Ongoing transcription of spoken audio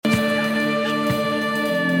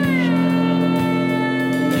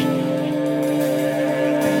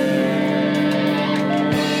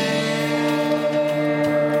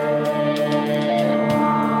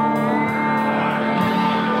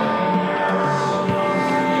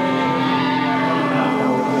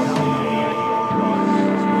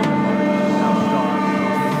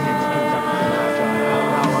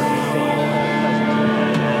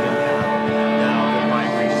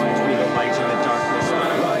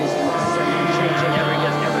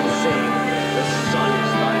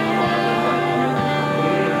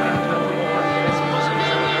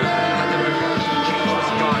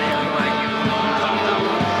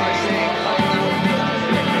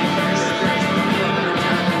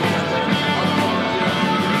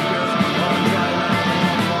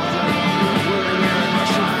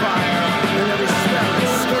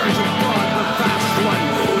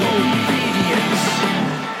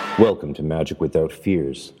Magic Without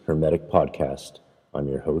Fears Hermetic Podcast. I'm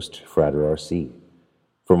your host, Frater RC.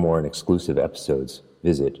 For more and exclusive episodes,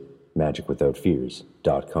 visit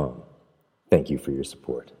magicwithoutfears.com. Thank you for your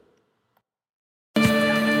support.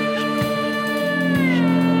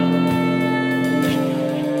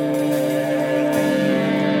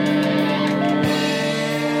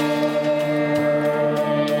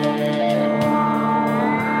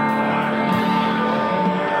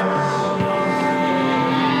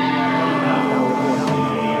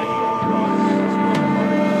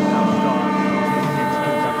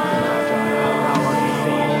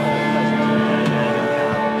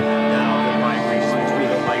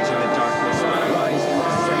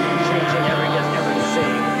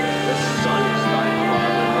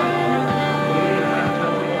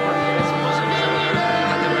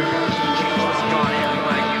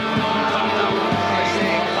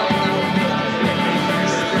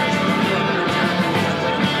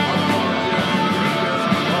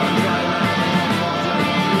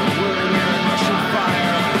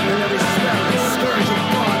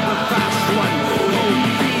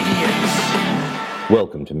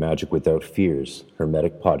 Welcome to Magic Without Fears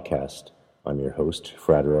Hermetic Podcast. I'm your host,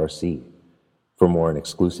 Frater RC. For more and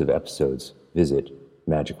exclusive episodes, visit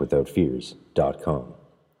magicwithoutfears.com.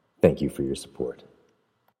 Thank you for your support.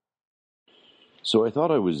 So I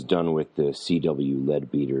thought I was done with the C.W.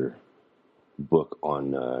 Leadbeater book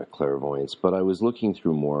on clairvoyance, but I was looking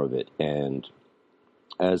through more of it, and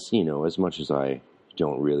as much as I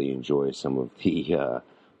don't really enjoy some of the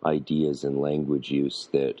ideas and language use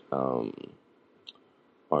that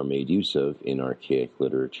are made use of in archaic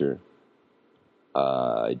literature,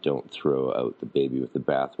 I don't throw out the baby with the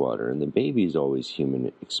bathwater, and the baby is always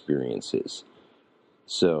human experiences.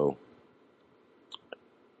 So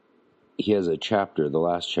he has a chapter, the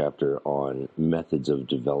last chapter, on methods of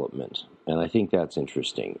development, and I think that's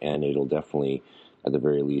interesting, and it'll definitely, at the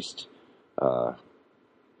very least,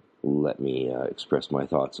 let me express my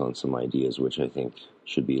thoughts on some ideas which I think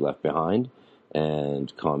should be left behind,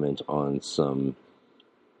 and comment on some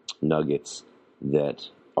nuggets that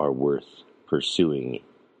are worth pursuing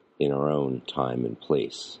in our own time and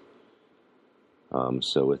place.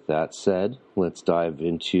 So with that said, let's dive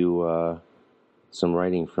into some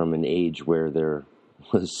writing from an age where there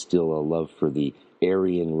was still a love for the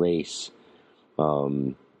Aryan race,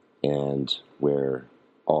 and where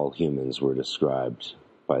all humans were described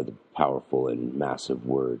by the powerful and massive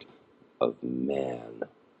word of man.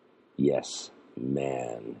 Yes,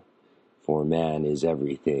 man. For man is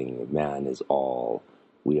everything, man is all,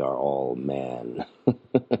 we are all man.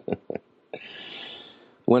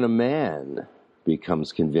 When a man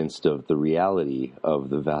becomes convinced of the reality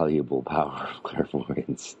of the valuable power of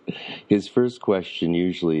clairvoyance, his first question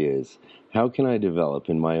usually is, how can I develop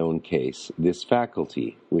in my own case this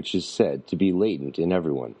faculty, which is said to be latent in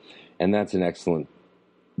everyone? And that's an excellent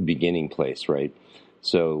beginning place, right?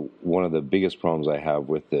 So one of the biggest problems I have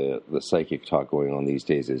with the psychic talk going on these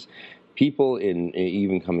days is people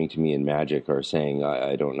even coming to me in magic are saying,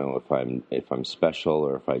 I don't know if I'm special,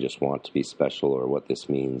 or if I just want to be special, or what this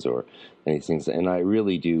means, or anything. And I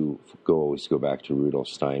really do always go back to Rudolf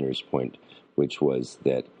Steiner's point, which was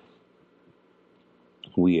that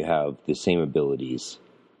we have the same abilities.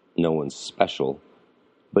 No one's special,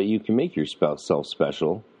 but you can make yourself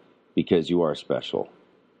special because you are special.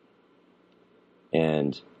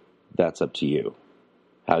 And that's up to you.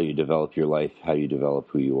 How you develop your life, how you develop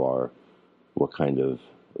who you are, what kind of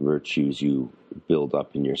virtues you build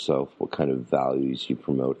up in yourself, what kind of values you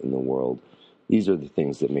promote in the world. These are the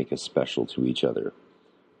things that make us special to each other,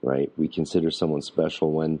 right? We consider someone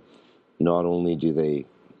special when not only do they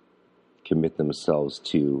commit themselves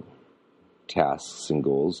to tasks and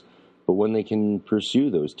goals, but when they can pursue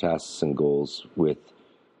those tasks and goals with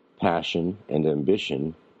passion and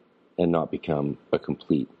ambition and not become a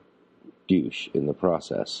complete douche in the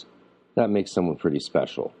process. That makes someone pretty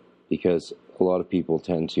special, because a lot of people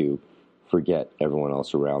tend to forget everyone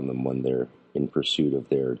else around them when they're in pursuit of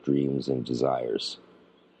their dreams and desires.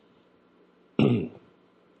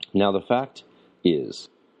 Now, the fact is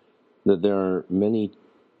that there are many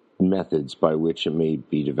methods by which it may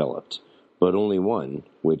be developed, but only one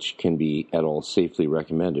which can be at all safely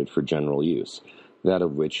recommended for general use, that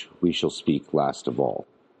of which we shall speak last of all.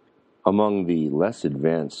 Among the less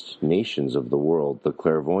advanced nations of the world, the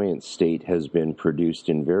clairvoyant state has been produced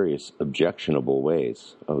in various objectionable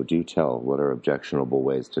ways. Oh, do tell, what are objectionable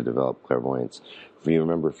ways to develop clairvoyance? If you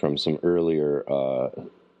remember from some earlier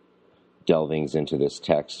delvings into this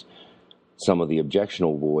text, some of the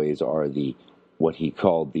objectionable ways are what he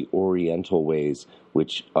called the Oriental ways,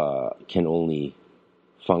 which can only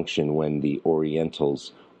function when the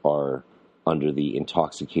Orientals are under the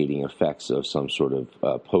intoxicating effects of some sort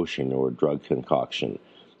of potion or drug concoction.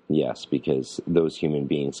 Yes, because those human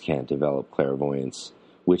beings can't develop clairvoyance,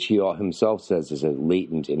 which he himself says is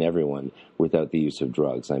latent in everyone without the use of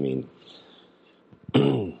drugs. I mean,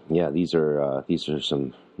 yeah, these are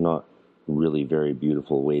some not really very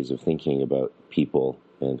beautiful ways of thinking about people,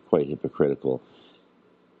 and quite hypocritical.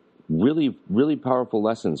 Really, really powerful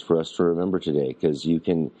lessons for us to remember today, because you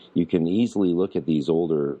can easily look at these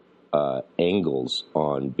older angles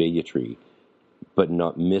on bigotry, but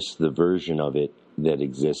not miss the version of it that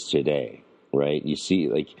exists today, right? You see,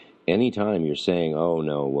 like, anytime you're saying, oh,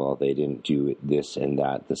 no, well, they didn't do this and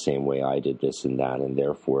that the same way I did this and that, and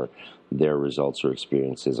therefore their results or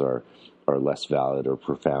experiences are less valid or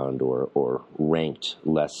profound or ranked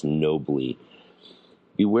less nobly,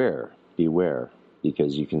 beware,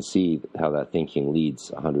 because you can see how that thinking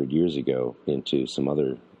leads 100 years ago into some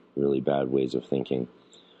other really bad ways of thinking.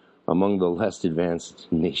 Among the less advanced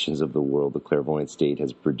nations of the world, the clairvoyant state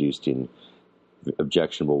has produced in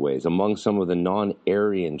objectionable ways. Among some of the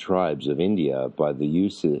non-Aryan tribes of India, by the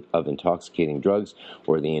use of intoxicating drugs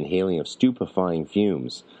or the inhaling of stupefying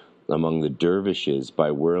fumes. Among the dervishes,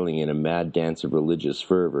 by whirling in a mad dance of religious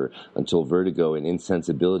fervor until vertigo and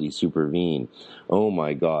insensibility supervene. Oh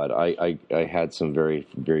my God, I had some very,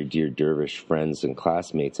 very dear dervish friends and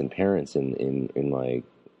classmates and parents in my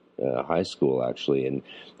high school, actually, and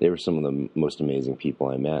they were some of the most amazing people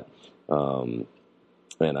I met.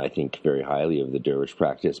 And I think very highly of the dervish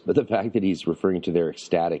practice. But the fact that he's referring to their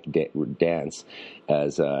ecstatic dance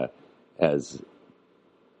as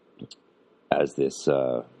this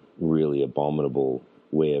really abominable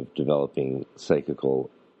way of developing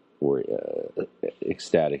psychical or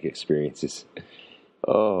ecstatic experiences.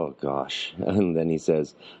 Oh, gosh. And then he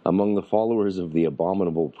says, among the followers of the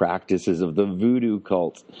abominable practices of the voodoo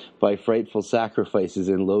cult, by frightful sacrifices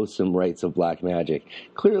and loathsome rites of black magic.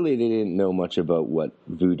 Clearly they didn't know much about what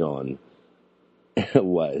voodoo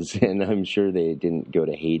was, and I'm sure they didn't go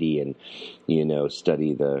to Haiti and,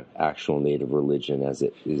 study the actual native religion, as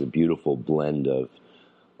it is a beautiful blend of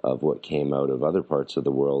what came out of other parts of the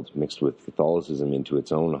world, mixed with Catholicism into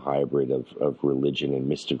its own hybrid of religion and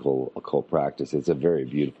mystical occult practice. It's a very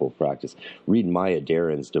beautiful practice. Read Maya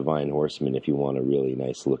Deren's Divine Horseman if you want a really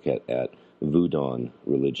nice look at voodoo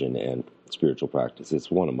religion and spiritual practice. It's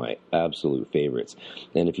one of my absolute favorites.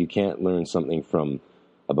 And if you can't learn something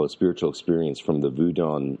about spiritual experience from the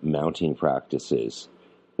voodoo mounting practices,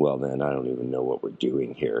 well then, I don't even know what we're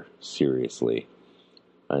doing here, seriously.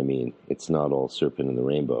 I mean, it's not all Serpent and the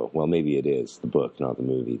Rainbow. Well, maybe it is, the book, not the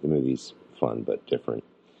movie. The movie's fun, but different.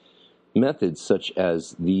 Methods such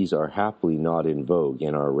as these are happily not in vogue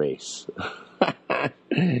in our race.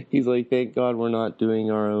 He's like, thank God we're not doing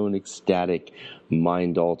our own ecstatic,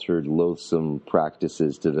 mind-altered, loathsome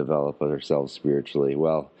practices to develop ourselves spiritually.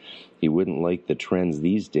 Well, he wouldn't like the trends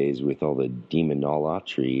these days with all the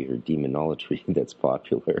demonolatry that's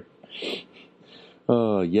popular.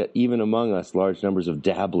 Yet even among us, large numbers of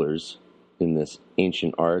dabblers in this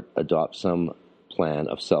ancient art adopt some plan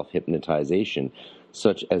of self-hypnotization,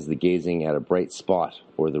 such as the gazing at a bright spot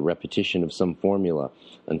or the repetition of some formula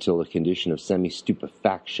until a condition of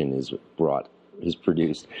semi-stupefaction is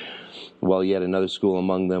produced, while yet another school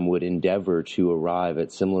among them would endeavor to arrive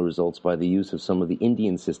at similar results by the use of some of the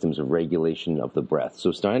Indian systems of regulation of the breath.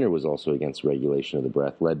 So Steiner was also against regulation of the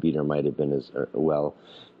breath. Leadbeater might have been as well,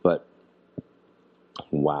 but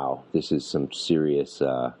wow, this is some serious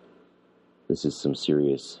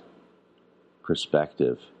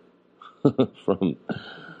perspective from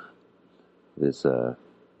this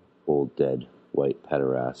old dead white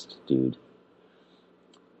pederast dude.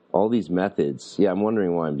 All these methods, yeah, I'm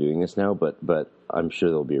wondering why I'm doing this now, but I'm sure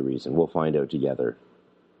there'll be a reason. We'll find out together.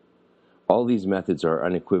 All these methods are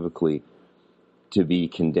unequivocally to be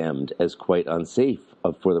condemned as quite unsafe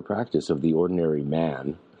for the practice of the ordinary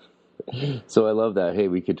man. So I love that. Hey,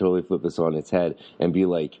 we could totally flip this on its head and be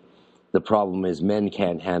like, the problem is men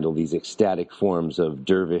can't handle these ecstatic forms of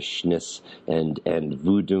dervishness and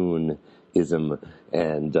voodooism,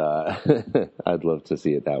 and I'd love to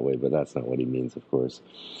see it that way, but that's not what he means, of course.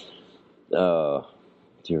 Dear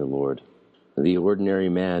Lord. The ordinary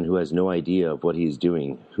man who has no idea of what he is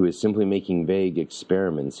doing, who is simply making vague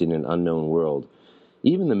experiments in an unknown world.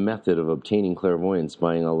 Even the method of obtaining clairvoyance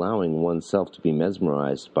by allowing oneself to be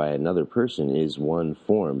mesmerized by another person is one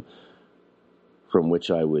form from which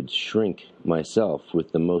I would shrink myself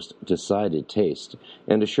with the most decided taste,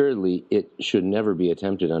 and assuredly it should never be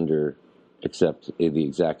attempted under except the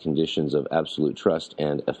exact conditions of absolute trust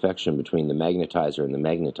and affection between the magnetizer and the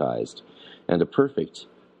magnetized, and a perfect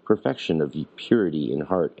perfection of purity in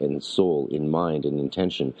heart and soul, in mind and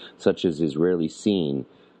intention, such as is rarely seen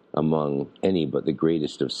among any but the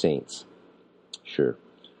greatest of saints. Sure.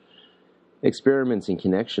 Experiments in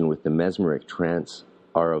connection with the mesmeric trance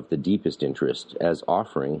are of the deepest interest, as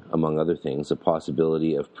offering, among other things, a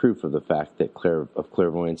possibility of proof of the fact that of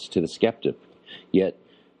clairvoyance to the skeptic. Yet,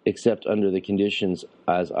 except under the conditions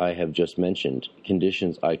as I have just mentioned,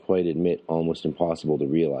 conditions I quite admit almost impossible to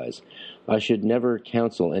realize, I should never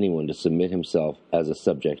counsel anyone to submit himself as a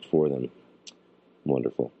subject for them.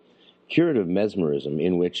 Wonderful. Curative mesmerism,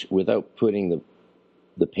 in which, without putting the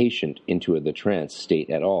patient into the trance state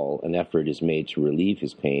at all, an effort is made to relieve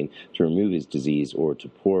his pain, to remove his disease, or to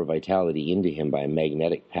pour vitality into him by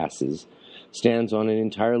magnetic passes, stands on an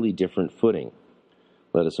entirely different footing.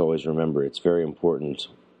 Let us always remember it's very important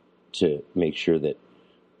to make sure that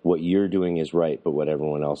what you're doing is right, but what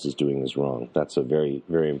everyone else is doing is wrong. That's a very,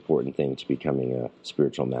 very important thing to becoming a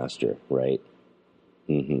spiritual master, right?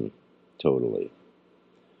 Totally.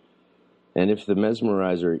 And if the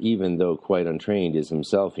mesmerizer, even though quite untrained, is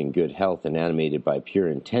himself in good health and animated by pure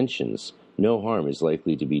intentions, no harm is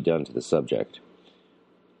likely to be done to the subject.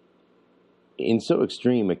 In so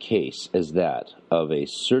extreme a case as that of a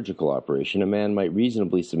surgical operation, a man might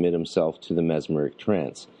reasonably submit himself to the mesmeric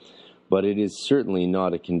trance, but it is certainly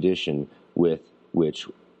not a condition with which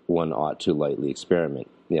one ought to lightly experiment.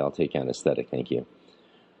 Yeah, I'll take anesthetic, thank you.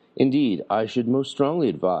 Indeed, I should most strongly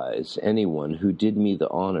advise anyone who did me the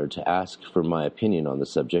honor to ask for my opinion on the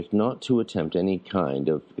subject not to attempt any kind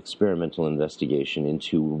of experimental investigation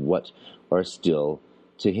into what are still,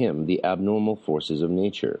 to him, the abnormal forces of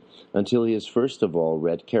nature, until he has first of all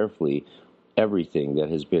read carefully everything that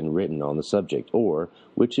has been written on the subject, or,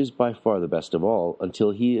 which is by far the best of all,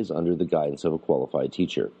 until he is under the guidance of a qualified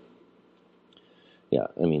teacher. Yeah,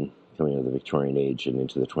 I mean, coming out of the Victorian age and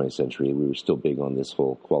into the 20th century, we were still big on this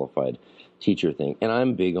whole qualified teacher thing. And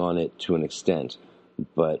I'm big on it to an extent,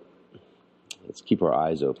 but let's keep our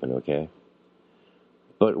eyes open, okay?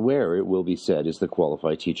 But where, it will be said, is the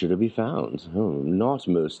qualified teacher to be found? Not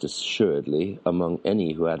most assuredly among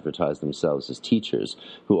any who advertise themselves as teachers,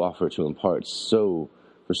 who offer to impart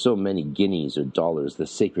for so many guineas or dollars the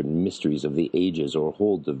sacred mysteries of the ages, or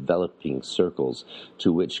hold developing circles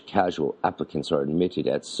to which casual applicants are admitted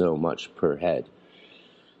at so much per head.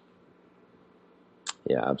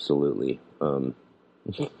 Yeah, absolutely.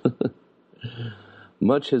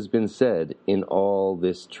 Much has been said in all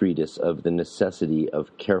this treatise of the necessity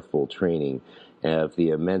of careful training, and of the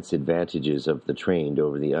immense advantages of the trained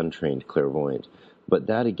over the untrained clairvoyant. But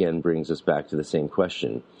that again brings us back to the same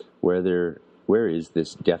question, where is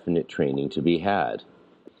this definite training to be had?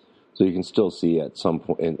 So you can still see at some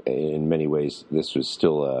point, in many ways, this was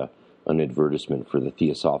still an advertisement for the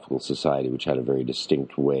Theosophical Society, which had a very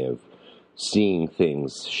distinct way of seeing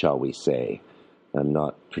things, shall we say. I'm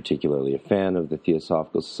not particularly a fan of the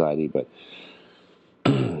Theosophical Society, but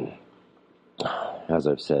as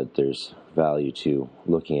I've said, there's value to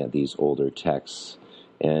looking at these older texts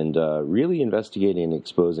and really investigating and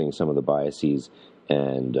exposing some of the biases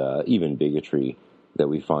and even bigotry that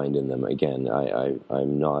we find in them. Again,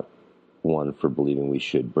 I'm not one for believing we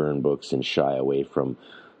should burn books and shy away from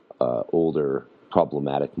older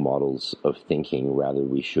problematic models of thinking. Rather,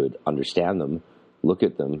 we should understand them, look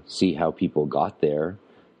at them, see how people got there,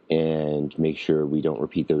 and make sure we don't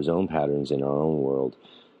repeat those own patterns in our own world.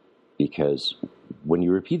 Because when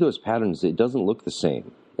you repeat those patterns, it doesn't look the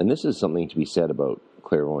same. And this is something to be said about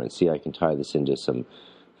clairvoyance. See, I can tie this into some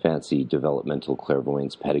fancy developmental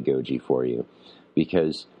clairvoyance pedagogy for you,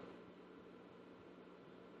 because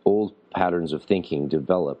old patterns of thinking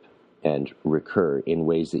develop and recur in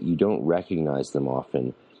ways that you don't recognize them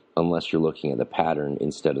often unless you're looking at the pattern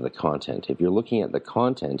instead of the content. If you're looking at the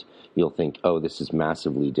content, you'll think, oh, this is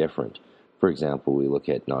massively different. For example, we look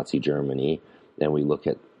at Nazi Germany and we look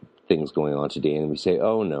at things going on today and we say,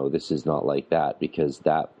 oh no, this is not like that because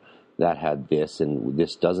that had this and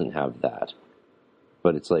this doesn't have that.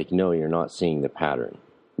 But it's like, no, you're not seeing the pattern.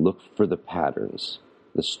 Look for the patterns,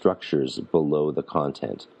 the structures below the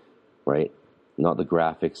content, right? Not the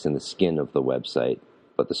graphics and the skin of the website,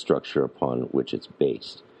 but the structure upon which it's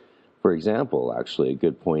based. For example, actually, a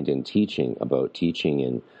good point in teaching about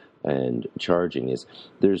teaching and charging is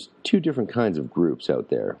there's two different kinds of groups out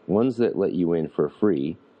there. Ones that let you in for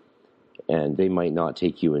free, and they might not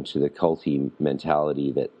take you into the culty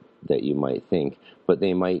mentality that you might think, but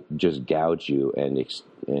they might just gouge you and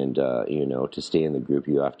to stay in the group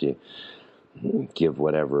you have to give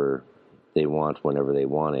whatever they want whenever they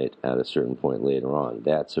want it at a certain point later on.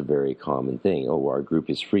 That's a very common thing. Oh, our group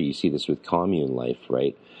is free. You see this with commune life,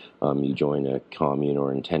 right? You join a commune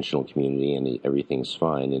or intentional community and everything's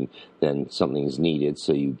fine, and then something's needed,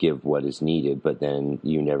 so you give what is needed, but then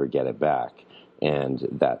you never get it back, and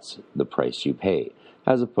that's the price you pay.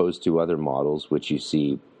 As opposed to other models, which you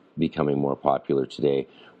see becoming more popular today,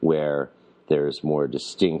 where there's more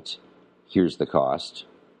distinct, here's the cost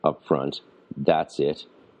up front, that's it,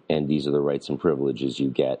 and these are the rights and privileges you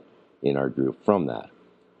get in our group from that.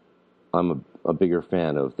 I'm a bigger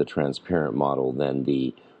fan of the transparent model than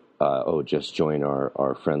the just join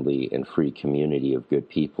our friendly and free community of good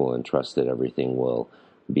people and trust that everything will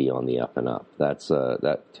be on the up and up.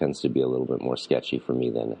 That tends to be a little bit more sketchy for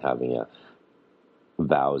me than having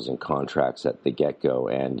vows and contracts at the get-go.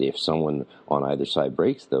 And if someone on either side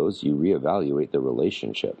breaks those, you reevaluate the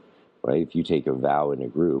relationship, right? If you take a vow in a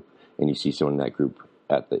group and you see someone in that group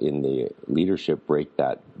in the leadership break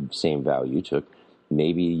that same vow you took,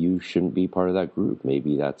 maybe you shouldn't be part of that group.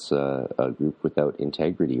 Maybe that's a group without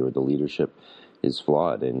integrity, or the leadership is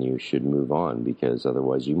flawed and you should move on, because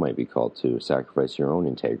otherwise you might be called to sacrifice your own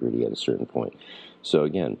integrity at a certain point. So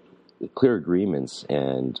again, clear agreements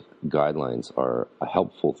and guidelines are a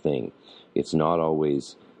helpful thing. It's not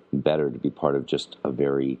always better to be part of just a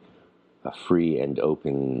very free and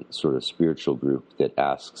open sort of spiritual group that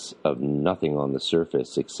asks of nothing on the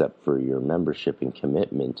surface except for your membership and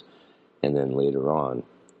commitment, and then later on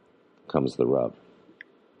comes the rub.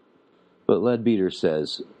 But Leadbeater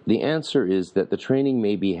says, the answer is that the training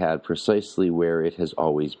may be had precisely where it has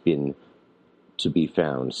always been to be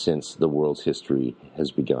found since the world's history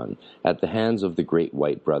has begun, at the hands of the Great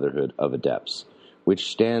White Brotherhood of Adepts,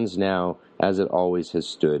 which stands now, as it always has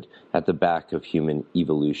stood, at the back of human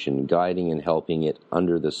evolution, guiding and helping it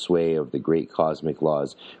under the sway of the great cosmic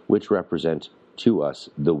laws, which represent to us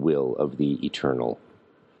the will of the eternal.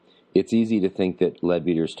 It's easy to think that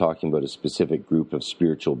Leadbeater is talking about a specific group of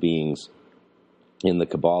spiritual beings. In the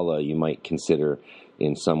Kabbalah, you might consider,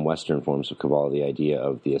 in some Western forms of Kabbalah, the idea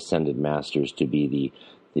of the ascended masters to be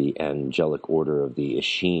the angelic order of the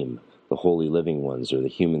Ishim, the holy living ones, or the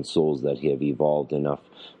human souls that have evolved enough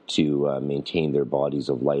to maintain their bodies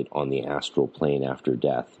of light on the astral plane after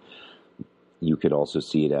death. You could also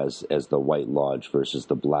see it as the White Lodge versus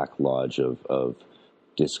the Black Lodge of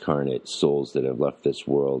discarnate souls that have left this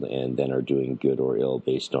world and then are doing good or ill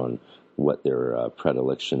based on what their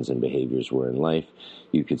predilections and behaviors were in life.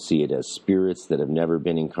 You could see it as spirits that have never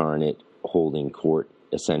been incarnate, holding court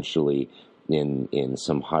essentially in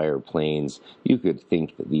some higher planes. You could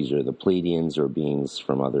think that these are the Pleiadians, or beings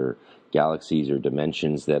from other galaxies or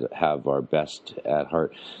dimensions that have our best at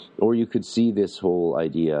heart. Or you could see this whole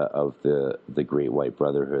idea of the Great White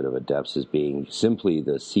Brotherhood of Adepts as being simply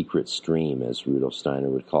the secret stream, as Rudolf Steiner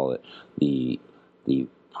would call it, the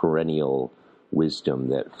perennial wisdom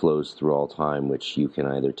that flows through all time, which you can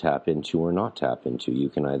either tap into or not tap into. You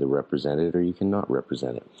can either represent it or you cannot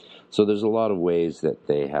represent it. So there's a lot of ways that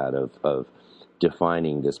they had of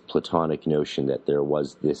defining this Platonic notion that there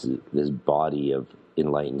was this body of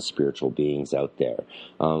enlightened spiritual beings out there.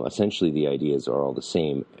 Essentially, the ideas are all the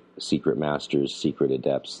same: secret masters, secret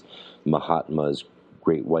adepts, Mahatmas,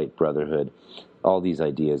 Great White Brotherhood. All these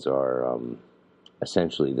ideas are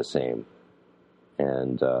essentially the same.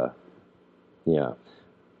 And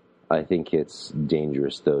I think it's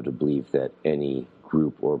dangerous, though, to believe that any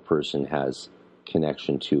group or person has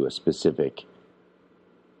connection to a specific,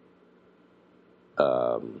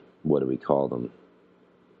 what do we call them?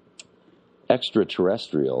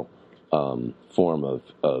 Extraterrestrial form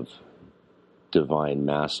of divine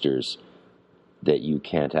masters that you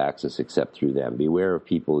can't access except through them. Beware of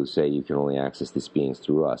people who say you can only access these beings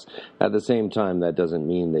through us. At the same time, that doesn't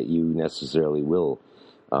mean that you necessarily will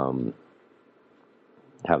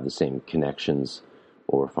have the same connections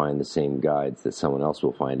or find the same guides that someone else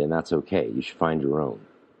will find, and that's okay. You should find your own,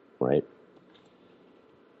 right?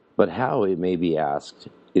 But how, it may be asked,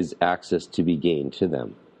 is access to be gained to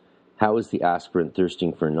them? How is the aspirant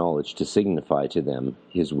thirsting for knowledge to signify to them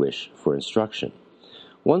his wish for instruction?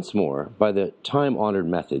 Once more, by the time-honored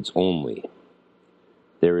methods only,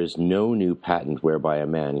 there is no new patent whereby a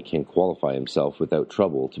man can qualify himself without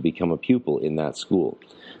trouble to become a pupil in that school.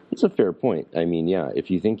 That's a fair point. I mean, yeah,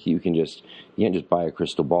 if you think you can't just buy a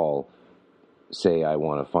crystal ball, say I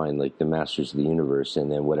want to find like the masters of the universe,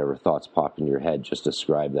 and then whatever thoughts pop in your head, just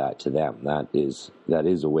ascribe that to them. That is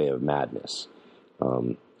a way of madness.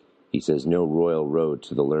 He says, no royal road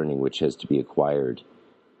to the learning which has to be acquired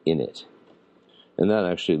in it. And that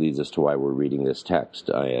actually leads us to why we're reading this text.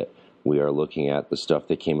 We are looking at the stuff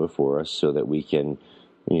that came before us so that we can,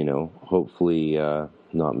 hopefully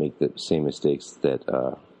not make the same mistakes that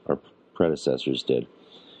our predecessors did.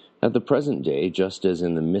 At the present day, just as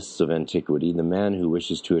in the mists of antiquity, the man who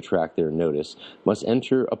wishes to attract their notice must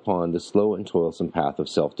enter upon the slow and toilsome path of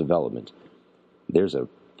self-development. There's a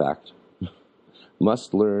fact.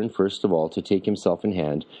 Must learn, first of all, to take himself in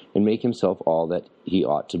hand and make himself all that he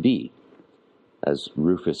ought to be. As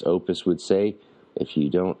Rufus Opus would say, if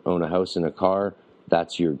you don't own a house and a car,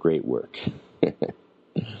 that's your great work.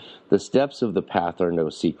 The steps of the path are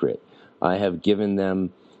no secret. I have given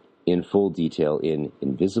them in full detail in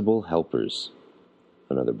Invisible Helpers,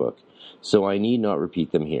 another book, so I need not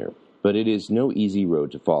repeat them here. But it is no easy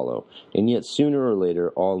road to follow, and yet sooner or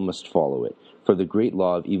later all must follow it, for the great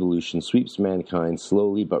law of evolution sweeps mankind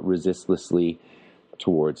slowly but resistlessly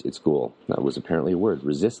towards its goal. That was apparently a word,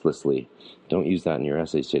 resistlessly. Don't use that in your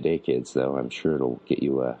essays today, kids, though. I'm sure it'll get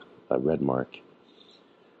you a red mark.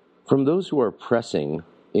 From those who are pressing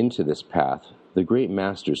into this path, the great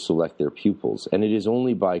masters select their pupils, and it is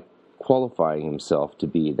only by qualifying himself to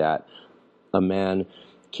be that a man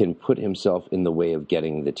can put himself in the way of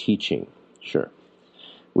getting the teaching. Sure.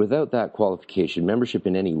 Without that qualification, membership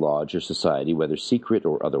in any lodge or society, whether secret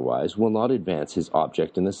or otherwise, will not advance his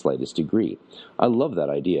object in the slightest degree. I love that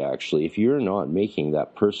idea, actually. If you're not making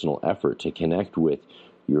that personal effort to connect with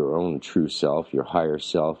your own true self, your higher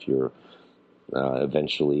self, your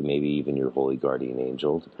eventually maybe even your holy guardian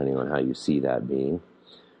angel, depending on how you see that being,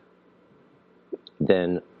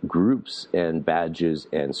 then groups and badges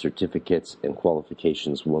and certificates and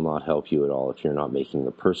qualifications will not help you at all if you're not making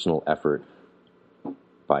the personal effort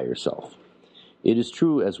by yourself. It is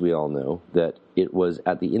true, as we all know, that it was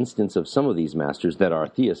at the instance of some of these masters that our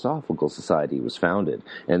Theosophical Society was founded,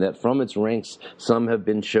 and that from its ranks some have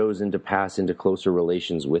been chosen to pass into closer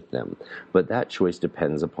relations with them. But that choice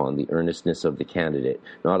depends upon the earnestness of the candidate,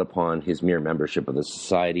 not upon his mere membership of the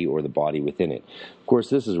society or the body within it. Of course,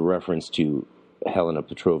 this is a reference to Helena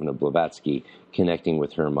Petrovna Blavatsky connecting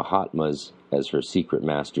with her Mahatmas as her secret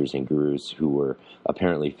masters and gurus who were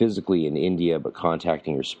apparently physically in India but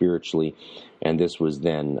contacting her spiritually. And this was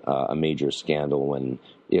then a major scandal when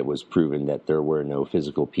it was proven that there were no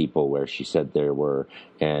physical people where she said there were,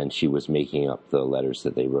 and she was making up the letters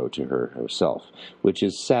that they wrote to her herself, which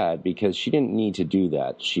is sad because she didn't need to do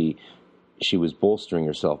that. She was bolstering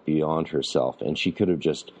herself beyond herself, and she could have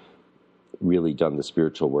just really done the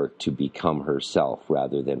spiritual work to become herself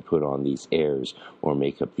rather than put on these airs or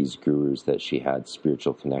make up these gurus that she had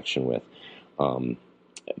spiritual connection with.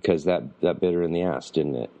 Because that bit her in the ass,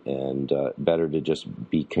 didn't it? And better to just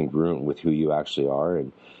be congruent with who you actually are,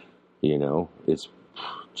 and it's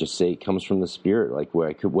just say it comes from the spirit. Like,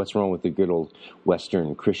 what's wrong with the good old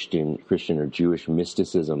Western Christian or Jewish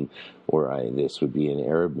mysticism, or this would be an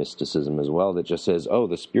Arab mysticism as well, that just says, "Oh,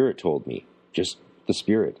 the spirit told me." Just the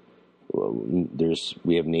spirit.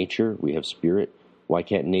 We have nature, we have spirit. Why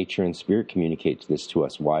can't nature and spirit communicate this to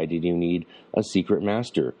us? Why did you need a secret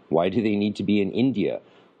master? Why do they need to be in India?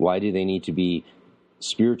 Why do they need to be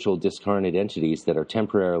spiritual discarnate entities that are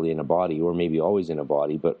temporarily in a body, or maybe always in a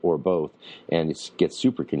body, or both? And it gets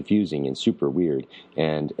super confusing and super weird,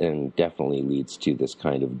 and definitely leads to this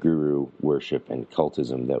kind of guru worship and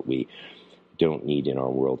cultism that we don't need in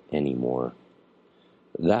our world anymore.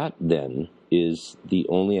 That, then, is the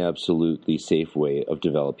only absolutely safe way of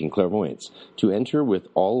developing clairvoyance, to enter with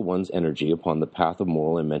all one's energy upon the path of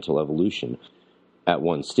moral and mental evolution, at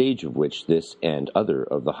one stage of which this and other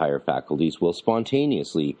of the higher faculties will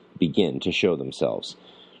spontaneously begin to show themselves.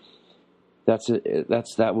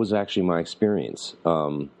 That was actually my experience.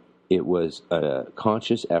 It was a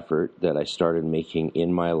conscious effort that I started making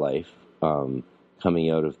in my life, coming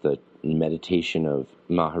out of the meditation of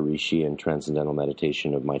Maharishi and transcendental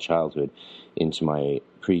meditation of my childhood into my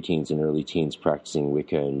preteens and early teens, practicing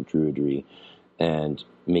Wicca and Druidry, and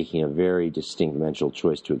making a very distinct mental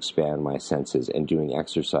choice to expand my senses and doing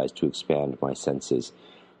exercise to expand my senses,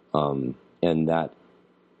 and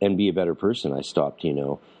be a better person. I stopped,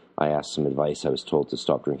 I asked some advice. I was told to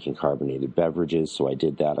stop drinking carbonated beverages, so I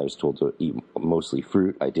did that. I was told to eat mostly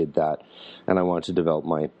fruit. I did that, and I wanted to develop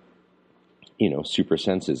my super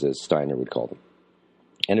senses, as Steiner would call them.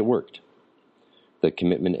 And it worked. The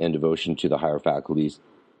commitment and devotion to the higher faculties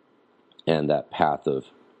and that path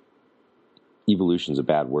of evolution's a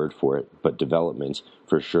bad word for it, but development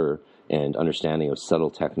for sure, and understanding of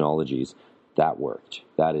subtle technologies, that worked.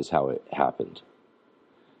 That is how it happened.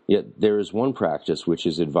 Yet there is one practice which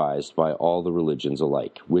is advised by all the religions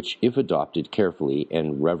alike, which, if adopted carefully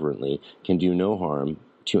and reverently, can do no harm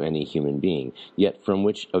to any human being, yet from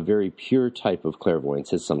which a very pure type of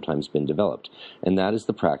clairvoyance has sometimes been developed, and that is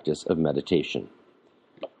the practice of meditation.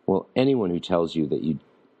 Well, anyone who tells you that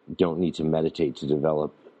don't need to meditate to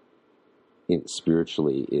develop it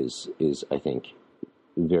spiritually is I think,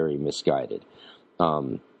 very misguided.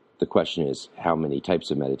 The question is, how many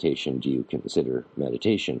types of meditation do you consider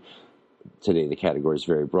meditation? Today, the category is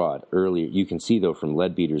very broad. Earlier, you can see, though, from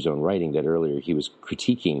Leadbeater's own writing that earlier he was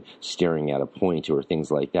critiquing staring at a point or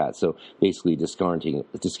things like that. So basically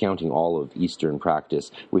discounting all of Eastern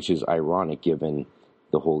practice, which is ironic given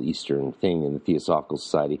the whole Eastern thing in the Theosophical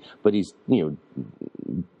Society. But he's,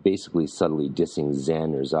 basically subtly dissing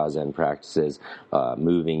Zen or Zazen practices,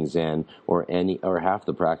 moving Zen, or half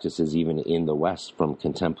the practices even in the West, from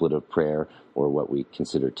contemplative prayer, or what we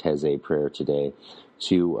consider Taizé prayer today,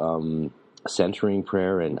 to centering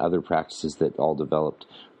prayer and other practices that all developed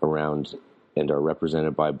around and are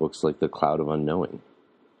represented by books like The Cloud of Unknowing.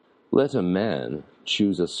 Let a man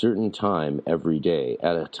choose a certain time every day,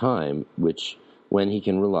 at a time when he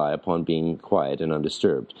can rely upon being quiet and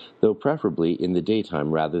undisturbed, though preferably in the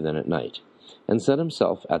daytime rather than at night, and set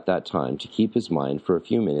himself at that time to keep his mind for a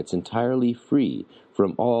few minutes entirely free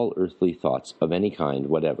from all earthly thoughts of any kind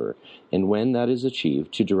whatever, and when that is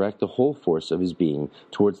achieved, to direct the whole force of his being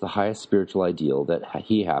towards the highest spiritual ideal that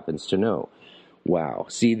he happens to know. Wow.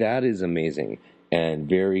 See, that is amazing and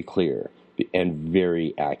very clear and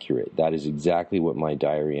very accurate. That is exactly what my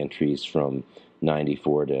diary entries from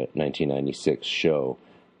 94 to 1996 show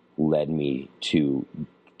led me to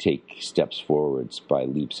take steps forwards by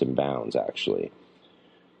leaps and bounds, actually.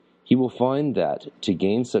 He will find that to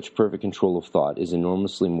gain such perfect control of thought is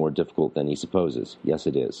enormously more difficult than he supposes. Yes,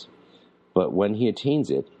 it is. But when he attains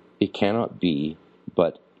it, it cannot be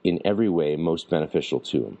but in every way most beneficial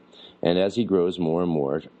to him. And as he grows more and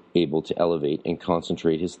more able to elevate and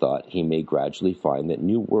concentrate his thought, he may gradually find that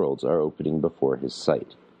new worlds are opening before his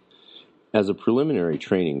sight. As a preliminary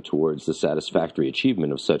training towards the satisfactory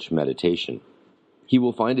achievement of such meditation, he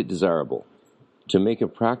will find it desirable to make a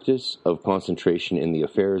practice of concentration in the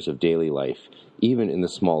affairs of daily life, even in the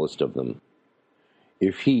smallest of them.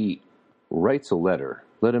 If he writes a letter,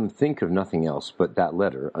 let him think of nothing else but that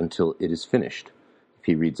letter until it is finished. If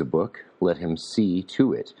he reads a book, let him see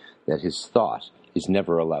to it that his thought is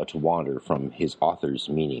never allowed to wander from his author's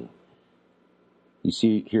meaning. You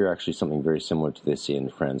see here actually something very similar to this in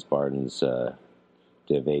Franz Barden's Der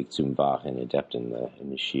Weg zum wahren Adepten, the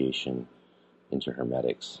Initiation into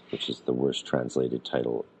Hermetics, which is the worst translated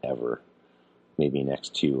title ever. Maybe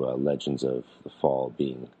next to Legends of the Fall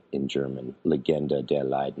being in German, Legende der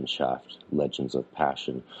Leidenschaft, Legends of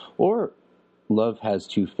Passion, or Love Has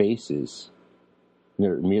Two Faces.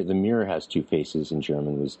 The Mirror Has Two Faces in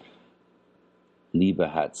German was Liebe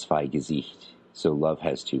hat zwei Gesicht, so Love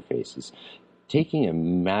Has Two Faces. Taking a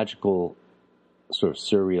magical, sort of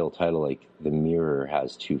surreal title like The Mirror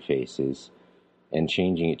Has Two Faces and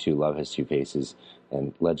changing it to Love Has Two Faces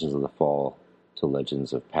and Legends of the Fall to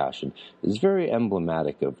Legends of Passion is very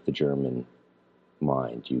emblematic of the German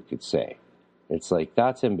mind, you could say. It's like,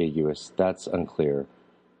 that's ambiguous, that's unclear,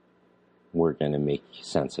 we're going to make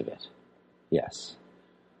sense of it. Yes.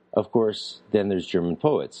 Of course, then there's German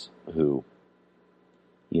poets who,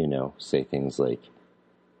 say things like,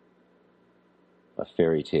 a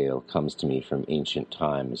fairy tale comes to me from ancient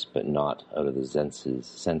times, but not out of the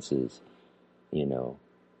senses.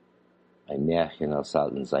 Ein Märchen aus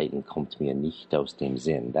alten Zeiten kommt mir nicht aus dem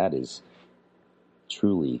Sinn. That is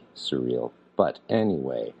truly surreal. But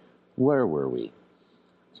anyway, where were we?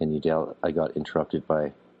 Can you tell I got interrupted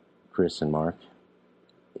by Chris and Mark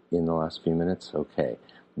in the last few minutes? Okay.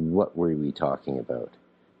 What were we talking about?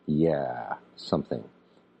 Yeah, something.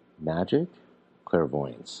 Magic?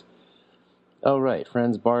 Clairvoyance. Oh, right.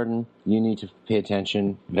 Franz Barden, you need to pay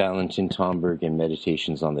attention. Valentin Tomberg in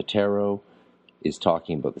Meditations on the Tarot is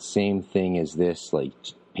talking about the same thing as this. Like,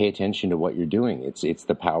 pay attention to what you're doing. It's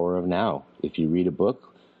the power of now. If you read a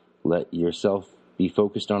book, let yourself be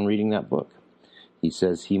focused on reading that book. He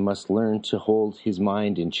says he must learn to hold his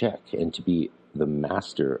mind in check and to be the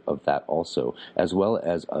master of that also, as well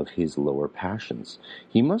as of his lower passions.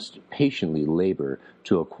 He must patiently labor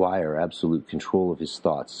to acquire absolute control of his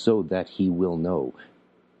thoughts so that he will know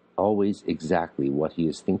always exactly what he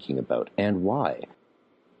is thinking about and why,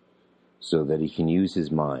 so that he can use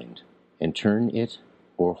his mind and turn it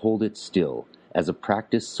or hold it still, as a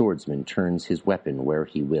practiced swordsman turns his weapon where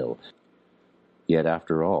he will. Yet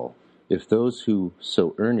after all, if those who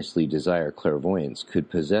so earnestly desire clairvoyance could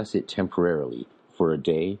possess it temporarily, for a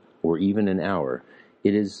day or even an hour,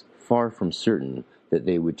 it is far from certain that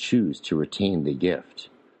they would choose to retain the gift.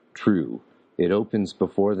 True, it opens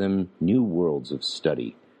before them new worlds of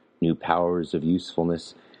study, new powers of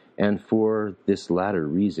usefulness, and for this latter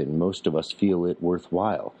reason most of us feel it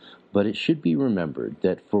worthwhile. But it should be remembered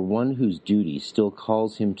that for one whose duty still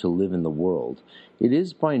calls him to live in the world, it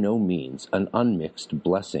is by no means an unmixed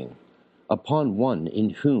blessing. Upon one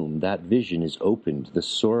in whom that vision is opened, the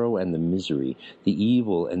sorrow and the misery, the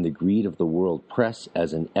evil and the greed of the world press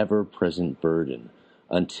as an ever-present burden,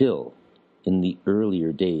 until, in the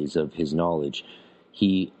earlier days of his knowledge,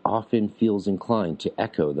 he often feels inclined to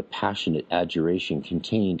echo the passionate adjuration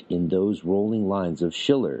contained in those rolling lines of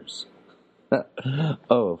Schiller's.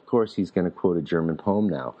 Oh, of course he's going to quote a German poem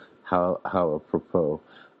now. How apropos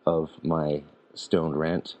of my stoned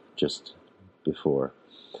rant just before.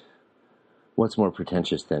 What's more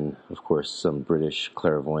pretentious than, of course, some British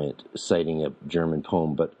clairvoyant citing a German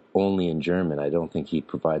poem, but only in German? I don't think he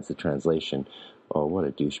provides the translation. Oh, what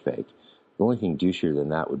a douchebag. The only thing douchier than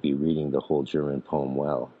that would be reading the whole German poem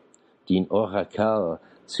well. Den Orakel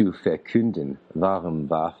zu verkünden, warum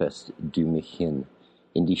warfest du mich hin,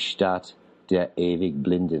 in die Stadt der ewig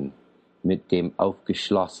Blinden, mit dem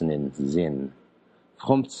aufgeschlossenen Sinn,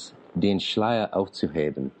 fromms den Schleier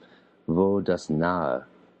aufzuheben, wo das Nahe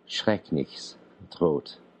Schrecknichts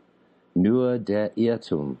droht. Nur der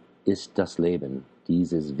Irrtum ist das Leben,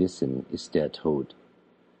 dieses Wissen ist der Tod.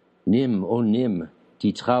 Nimm, oh nimm,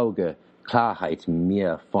 die traurige Klarheit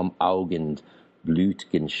mir vom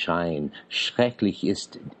Augenblüt'gen Schein, schrecklich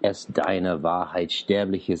ist es deiner Wahrheit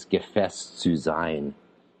sterbliches Gefäß zu sein.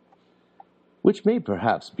 Which may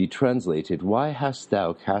perhaps be translated, why hast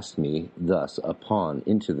thou cast me thus upon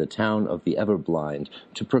into the town of the ever-blind,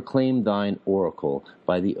 to proclaim thine oracle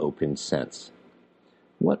by the open sense?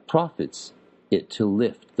 What profits it to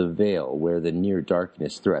lift the veil where the near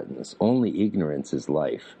darkness threatens? Only ignorance is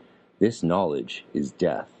life. This knowledge is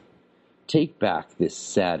death. Take back this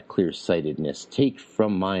sad clear-sightedness. Take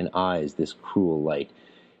from mine eyes this cruel light.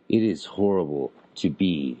 It is horrible to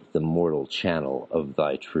be the mortal channel of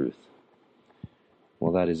thy truth.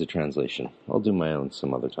 Well, that is a translation. I'll do my own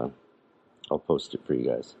some other time. I'll post it for you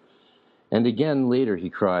guys. And again later he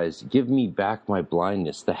cries, give me back my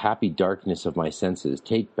blindness, the happy darkness of my senses.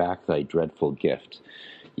 Take back thy dreadful gift.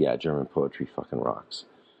 Yeah, German poetry fucking rocks.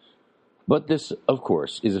 But this, of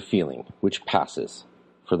course, is a feeling which passes.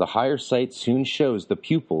 For the higher sight soon shows the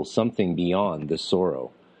pupil something beyond the sorrow.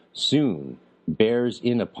 Soon bears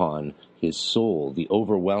in upon his soul the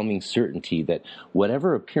overwhelming certainty that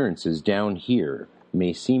whatever appearances down here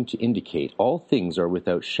may seem to indicate, all things are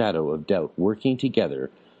without shadow of doubt working together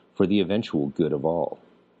for the eventual good of all.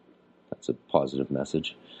 That's a positive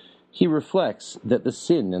message. He reflects that the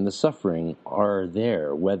sin and the suffering are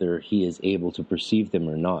there, whether he is able to perceive them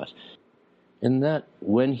or not, and that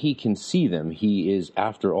when he can see them, he is,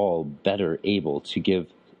 after all, better able to give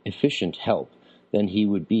efficient help than he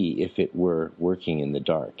would be if it were working in the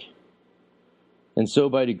dark. And so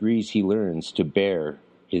by degrees he learns to bear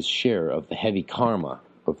his share of the heavy karma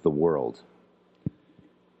of the world.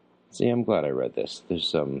 See, I'm glad I read this.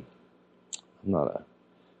 There's I'm not a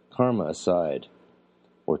karma aside,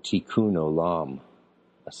 or tikkun olam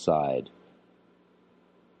aside.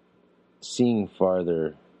 Seeing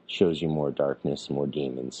farther shows you more darkness, more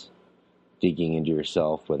demons. Digging into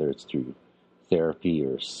yourself, whether it's through therapy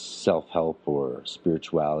or self-help or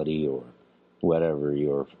spirituality or whatever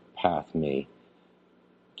your path may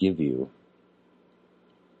give you,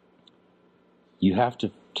 you have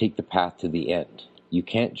to take the path to the end. You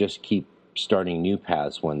can't just keep starting new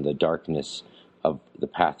paths when the darkness of the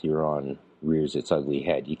path you're on rears its ugly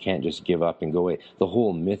head. You can't just give up and go away. The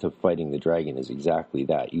whole myth of fighting the dragon is exactly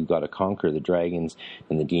that. You've got to conquer the dragons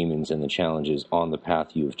and the demons and the challenges on the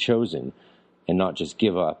path you have chosen, and not just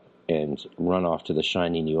give up and run off to the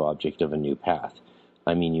shiny new object of a new path.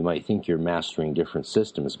 I mean, you might think you're mastering different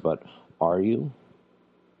systems, but are you?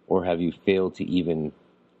 Or have you failed to even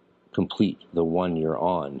complete the one you're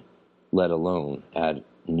on, let alone add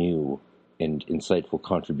new and insightful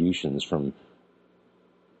contributions from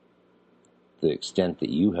the extent that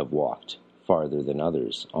you have walked farther than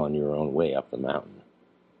others on your own way up the mountain?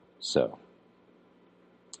 So,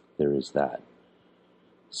 there is that.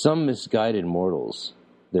 Some misguided mortals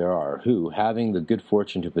there are who, having the good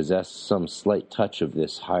fortune to possess some slight touch of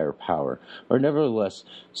this higher power, are nevertheless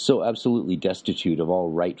so absolutely destitute of all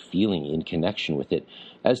right feeling in connection with it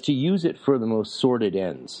as to use it for the most sordid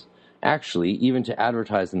ends, actually even to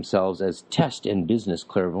advertise themselves as test and business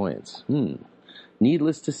clairvoyants.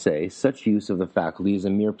 Needless to say, such use of the faculty is a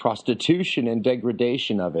mere prostitution and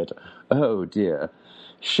degradation of it. Oh dear.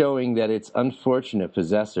 Showing that its unfortunate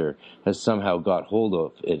possessor has somehow got hold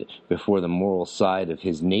of it before the moral side of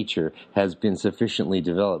his nature has been sufficiently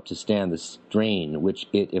developed to stand the strain which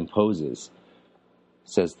it imposes,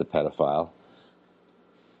 says the pedophile.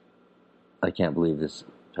 I can't believe this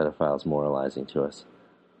pedophile's moralizing to us.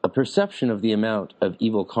 A perception of the amount of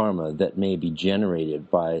evil karma that may be generated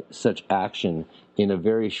by such action in a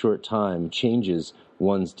very short time changes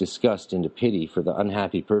one's disgust into pity for the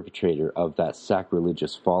unhappy perpetrator of that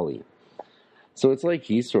sacrilegious folly. So it's like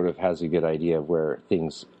he sort of has a good idea of where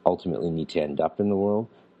things ultimately need to end up in the world,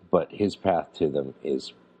 but his path to them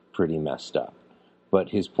is pretty messed up. But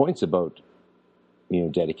his points about,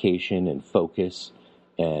 dedication and focus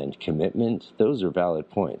and commitment, those are valid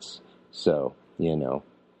points. So,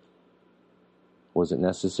 was it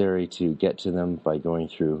necessary to get to them by going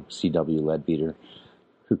through C.W. Leadbeater?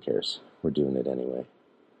 Who cares? We're doing it anyway.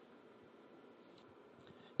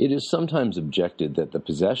 It is sometimes objected that the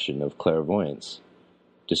possession of clairvoyance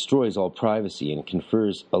destroys all privacy and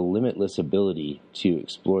confers a limitless ability to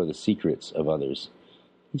explore the secrets of others.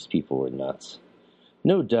 These people were nuts.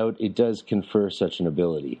 No doubt it does confer such an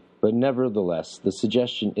ability, but nevertheless, the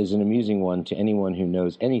suggestion is an amusing one to anyone who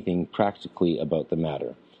knows anything practically about the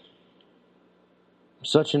matter.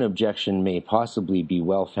 Such an objection may possibly be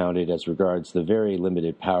well-founded as regards the very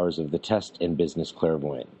limited powers of the test and business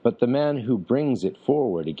clairvoyant, but the man who brings it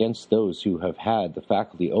forward against those who have had the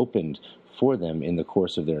faculty opened for them in the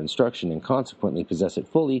course of their instruction and consequently possess it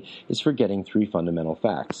fully is forgetting three fundamental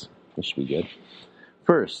facts. This should be good.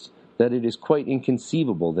 First, that it is quite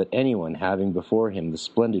inconceivable that anyone having before him the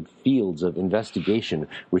splendid fields of investigation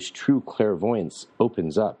which true clairvoyance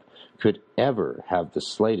opens up could ever have the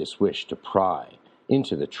slightest wish to pry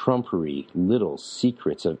into the trumpery little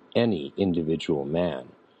secrets of any individual man.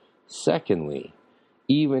 Secondly,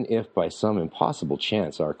 even if by some impossible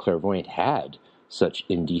chance our clairvoyant had such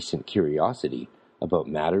indecent curiosity about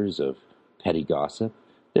matters of petty gossip,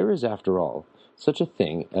 there is, after all, such a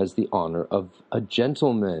thing as the honor of a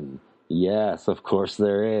gentleman. Yes, of course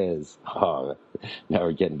there is. Oh, now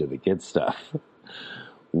we're getting to the good stuff.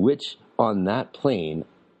 Which, on that plane,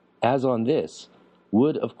 as on this,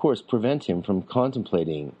 would, of course, prevent him from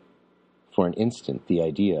contemplating for an instant the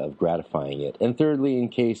idea of gratifying it. And thirdly, in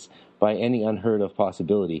case, by any unheard-of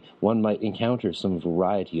possibility, one might encounter some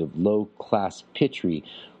variety of low-class pitchery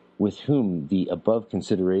with whom the above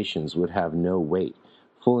considerations would have no weight,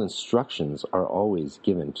 full instructions are always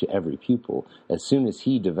given to every pupil as soon as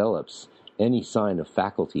he develops any sign of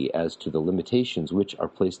faculty as to the limitations which are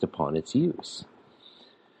placed upon its use.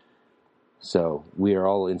 So we are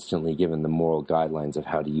all instantly given the moral guidelines of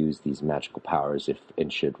how to use these magical powers if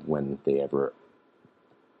and should when they ever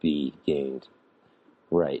be gained.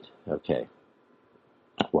 Right, okay.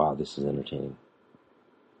 Wow, this is entertaining.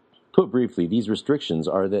 Put briefly, these restrictions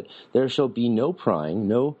are that there shall be no prying,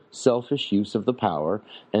 no selfish use of the power,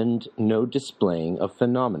 and no displaying of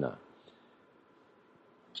phenomena.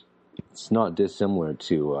 It's not dissimilar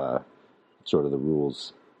to sort of the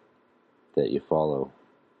rules that you follow,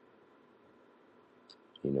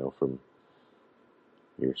 from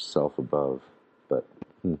yourself above. But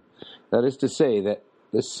that is to say that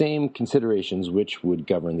the same considerations which would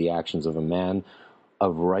govern the actions of a man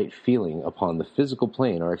of right feeling upon the physical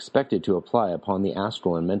plane are expected to apply upon the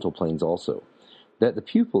astral and mental planes also. That the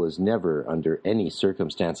pupil is never under any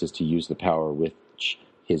circumstances to use the power which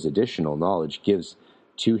his additional knowledge gives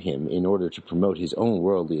to him in order to promote his own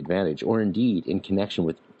worldly advantage, or indeed in connection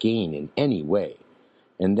with gain in any way,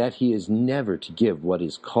 and that he is never to give what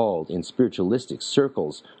is called in spiritualistic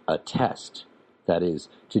circles a test, that is,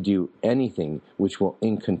 to do anything which will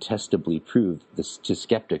incontestably prove to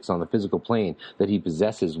skeptics on the physical plane that he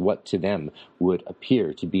possesses what to them would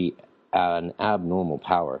appear to be an abnormal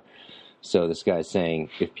power. So this guy's saying,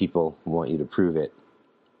 if people want you to prove it,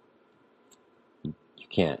 you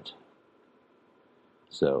can't.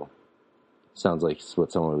 So, sounds like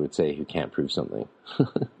what someone would say who can't prove something.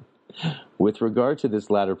 With regard to this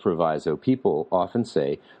latter proviso, people often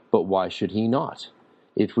say, but why should he not?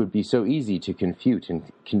 It would be so easy to confute and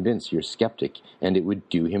convince your skeptic, and it would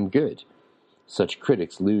do him good. Such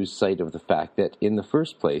critics lose sight of the fact that, in the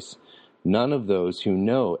first place, none of those who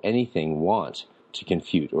know anything want to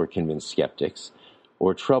confute or convince skeptics,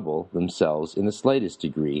 or trouble themselves in the slightest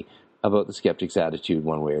degree about the skeptic's attitude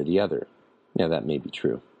one way or the other. Now, that may be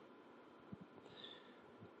true.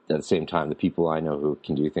 At the same time, the people I know who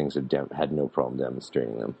can do things have had no problem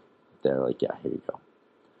demonstrating them. They're like, yeah, here you go.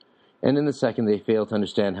 And in the second, they fail to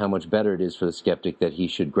understand how much better it is for the skeptic that he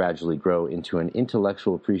should gradually grow into an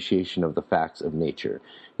intellectual appreciation of the facts of nature,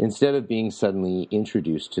 instead of being suddenly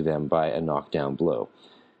introduced to them by a knockdown blow,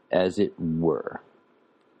 as it were.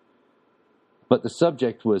 But the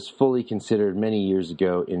subject was fully considered many years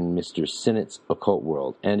ago in Mr. Sinnett's Occult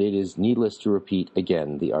World, and it is needless to repeat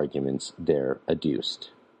again the arguments there adduced.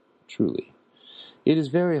 Truly. It is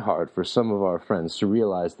very hard for some of our friends to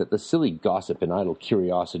realize that the silly gossip and idle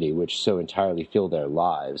curiosity which so entirely fill their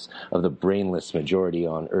lives, of the brainless majority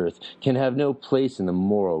on earth, can have no place in the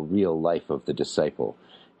moral, real life of the disciple,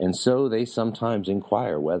 and so they sometimes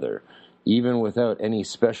inquire whether, even without any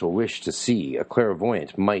special wish to see, a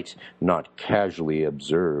clairvoyant might not casually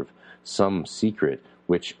observe some secret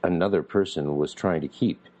which another person was trying to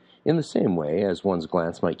keep, in the same way as one's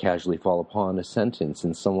glance might casually fall upon a sentence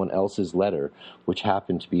in someone else's letter which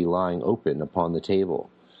happened to be lying open upon the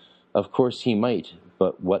table. Of course he might,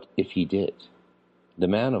 but what if he did? The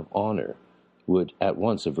man of honor would at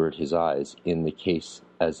once avert his eyes in the case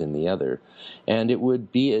as in the other, and it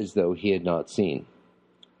would be as though he had not seen.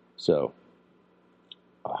 So,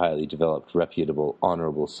 a highly developed, reputable,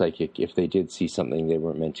 honorable psychic, if they did see something they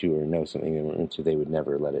weren't meant to or know something they weren't meant to, they would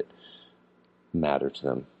never let it matter to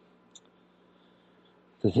them.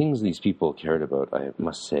 The things these people cared about, I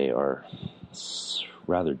must say, are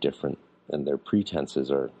rather different, and their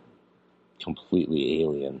pretenses are completely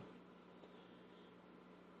alien.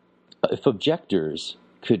 If objectors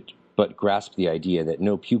could but grasp the idea that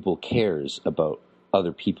no pupil cares about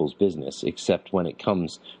other people's business except when it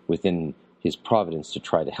comes within his providence to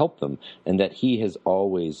try to help them, and that he has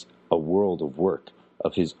always a world of work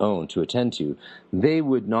of his own to attend to, they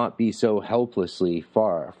would not be so helplessly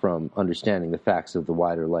far from understanding the facts of the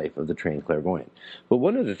wider life of the trained clairvoyant. But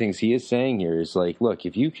one of the things he is saying here is like, look,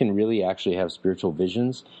 if you can really actually have spiritual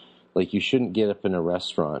visions, like you shouldn't get up in a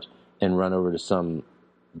restaurant and run over to some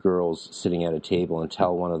girls sitting at a table and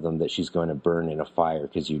tell one of them that she's going to burn in a fire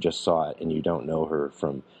because you just saw it and you don't know her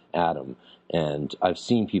from Adam. And I've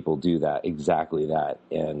seen people do that, exactly that,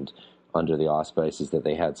 and under the auspices that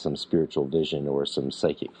they had some spiritual vision or some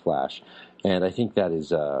psychic flash. And I think that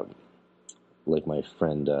is, like my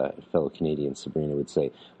friend, fellow Canadian Sabrina would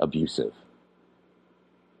say, abusive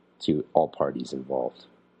to all parties involved,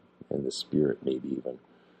 and the spirit maybe even.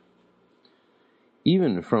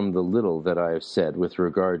 Even from the little that I have said with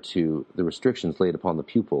regard to the restrictions laid upon the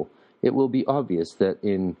pupil, it will be obvious that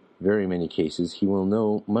in very many cases he will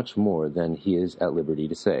know much more than he is at liberty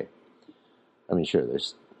to say. I mean, sure,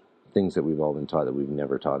 there's things that we've all been taught that we've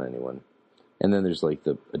never taught anyone. And then there's like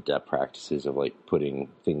the adept practices of like putting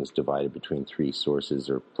things divided between three sources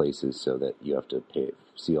or places so that you have to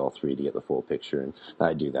see all three to get the full picture. And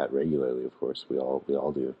I do that regularly, of course. We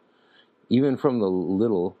all do. Even from the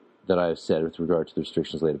little that I have said with regard to the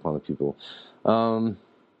restrictions laid upon the pupil,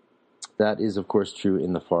 that is, of course, true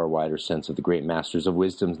in the far wider sense of the great masters of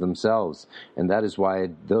wisdom themselves. And that is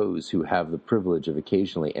why those who have the privilege of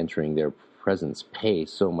occasionally entering their presence pay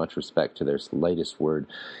so much respect to their slightest word,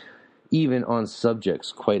 even on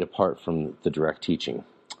subjects quite apart from the direct teaching.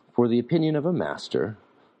 For the opinion of a master,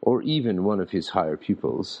 or even one of his higher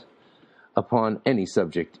pupils, upon any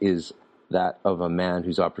subject is that of a man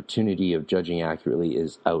whose opportunity of judging accurately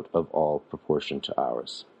is out of all proportion to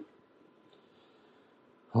ours.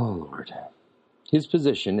 Oh, Lord. His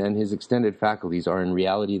position and his extended faculties are in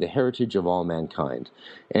reality the heritage of all mankind,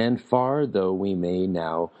 and far though we may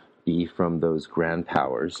now be from those grand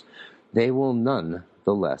powers, they will none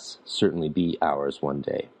the less certainly be ours one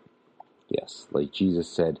day. Yes, like Jesus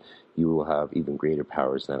said, you will have even greater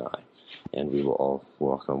powers than I, and we will all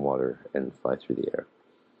walk on water and fly through the air.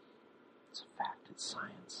 It's a fact, it's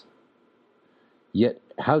science. Yet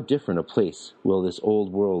how different a place will this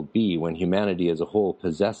old world be when humanity as a whole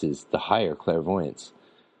possesses the higher clairvoyance?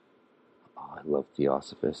 Oh, I love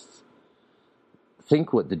theosophists.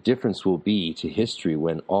 Think what the difference will be to history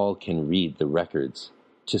when all can read the records,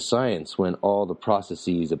 to science when all the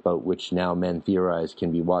processes about which now men theorize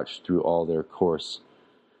can be watched through all their course,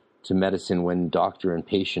 to medicine when doctor and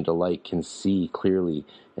patient alike can see clearly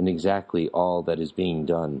and exactly all that is being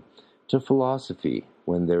done, to philosophy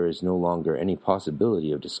when there is no longer any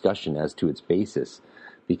possibility of discussion as to its basis,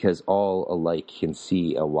 because all alike can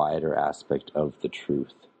see a wider aspect of the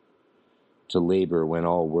truth, to labor when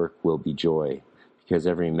all work will be joy, because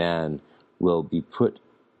every man will be put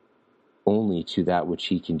only to that which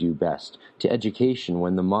he can do best, to education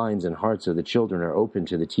when the minds and hearts of the children are open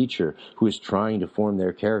to the teacher who is trying to form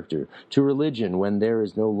their character, to religion when there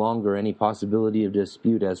is no longer any possibility of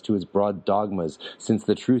dispute as to its broad dogmas, since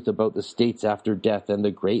the truth about the states after death and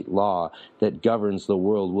the great law that governs the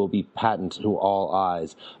world will be patent to all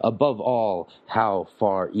eyes. Above all, how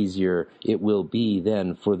far easier it will be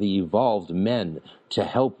then for the evolved men to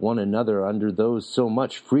help one another under those so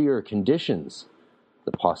much freer conditions.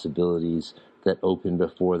 The possibilities that open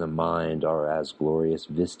before the mind are as glorious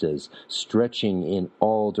vistas, stretching in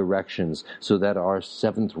all directions, so that our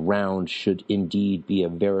seventh round should indeed be a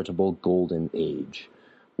veritable golden age.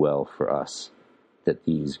 Well for us, that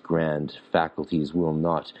these grand faculties will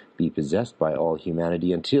not be possessed by all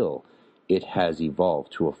humanity until it has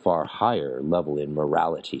evolved to a far higher level in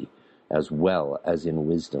morality as well as in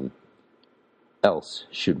wisdom. Else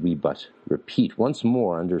should we but repeat once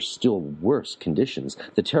more under still worse conditions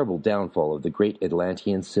the terrible downfall of the great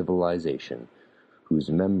Atlantean civilization, whose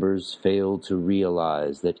members failed to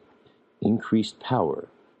realize that increased power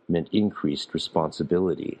meant increased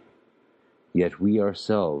responsibility. Yet we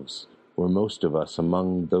ourselves were most of us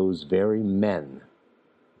among those very men.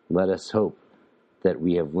 Let us hope that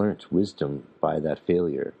we have learnt wisdom by that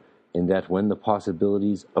failure, and that when the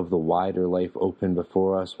possibilities of the wider life open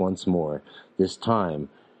before us once more, this time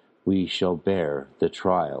we shall bear the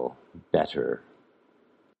trial better.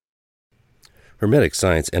 Hermetic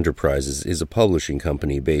Science Enterprises is a publishing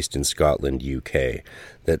company based in Scotland, UK,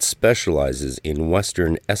 that specializes in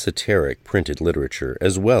Western esoteric printed literature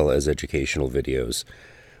as well as educational videos.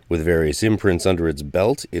 With various imprints under its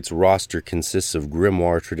belt, its roster consists of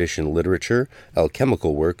grimoire tradition literature,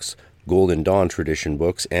 alchemical works, Golden Dawn tradition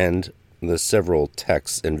books, and the several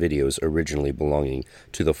texts and videos originally belonging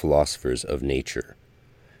to the philosophers of nature.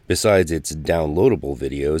 Besides its downloadable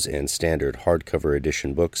videos and standard hardcover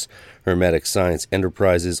edition books, Hermetic Science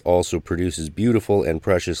Enterprises also produces beautiful and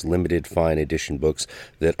precious limited fine edition books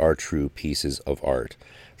that are true pieces of art.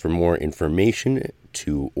 For more information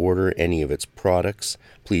to order any of its products,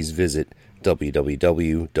 please visit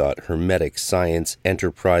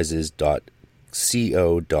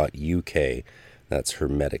www.hermeticscienceenterprises.co.uk. That's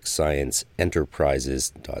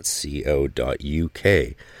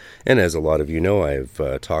hermeticscienceenterprises.co.uk. And as a lot of you know,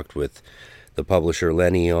 I've talked with the publisher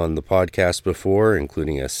Lenny on the podcast before,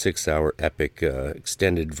 including a 6-hour epic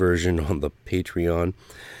extended version on the Patreon,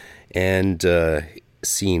 and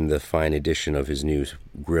seen the fine edition of his new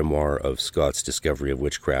grimoire of Scott's Discovery of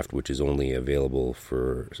Witchcraft, which is only available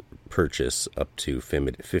for purchase up to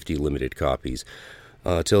 50 limited copies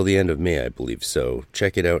till the end of May, I believe. So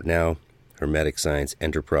check it out now,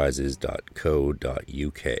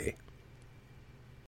 hermeticscienceenterprises.co.uk.